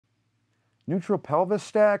Neutral pelvis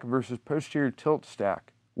stack versus posterior tilt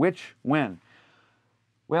stack. Which, when?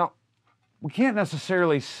 Well, we can't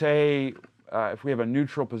necessarily say if we have a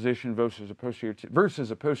neutral position versus a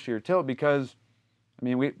posterior tilt because, I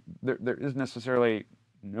mean, there is necessarily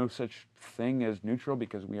no such thing as neutral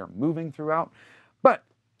because we are moving throughout. But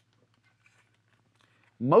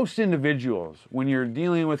most individuals, when you're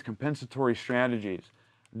dealing with compensatory strategies,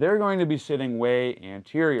 they're going to be sitting way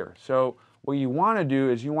anterior. So what you want to do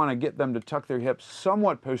is you want to get them to tuck their hips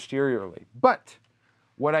somewhat posteriorly. But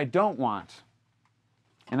what I don't want,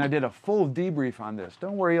 and I did a full debrief on this,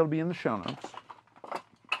 don't worry, it'll be in the show notes,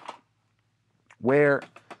 where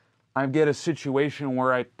I get a situation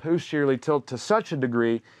where I posteriorly tilt to such a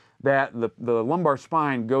degree that the lumbar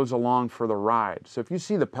spine goes along for the ride. So if you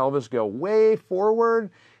see the pelvis go way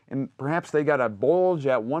forward and perhaps they got a bulge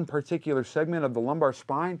at one particular segment of the lumbar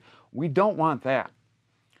spine, we don't want that.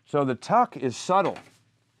 So the tuck is subtle.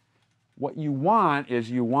 What you want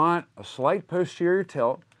is you want a slight posterior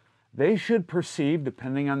tilt. They should perceive,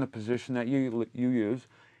 depending on the position that you use,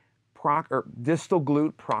 distal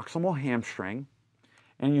glute proximal hamstring,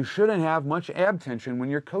 and you shouldn't have much ab tension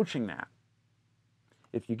when you're coaching that.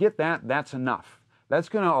 If you get that, that's enough. That's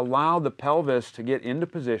going to allow the pelvis to get into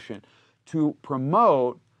position to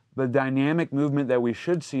promote the dynamic movement that we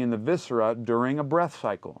should see in the viscera during a breath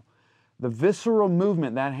cycle. The visceral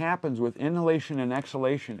movement that happens with inhalation and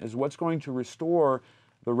exhalation is what's going to restore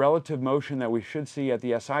the relative motion that we should see at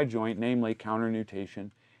the SI joint, namely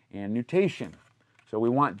counternutation and nutation. So we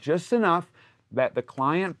want just enough that the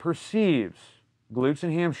client perceives glutes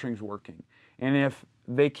and hamstrings working. And if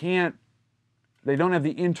they don't have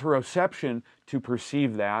the interoception to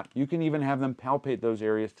perceive that, you can even have them palpate those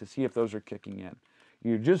areas to see if those are kicking in.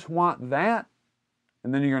 You just want that,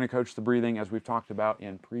 and then you're going to coach the breathing as we've talked about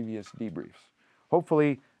in previous debriefs.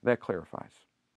 Hopefully that clarifies.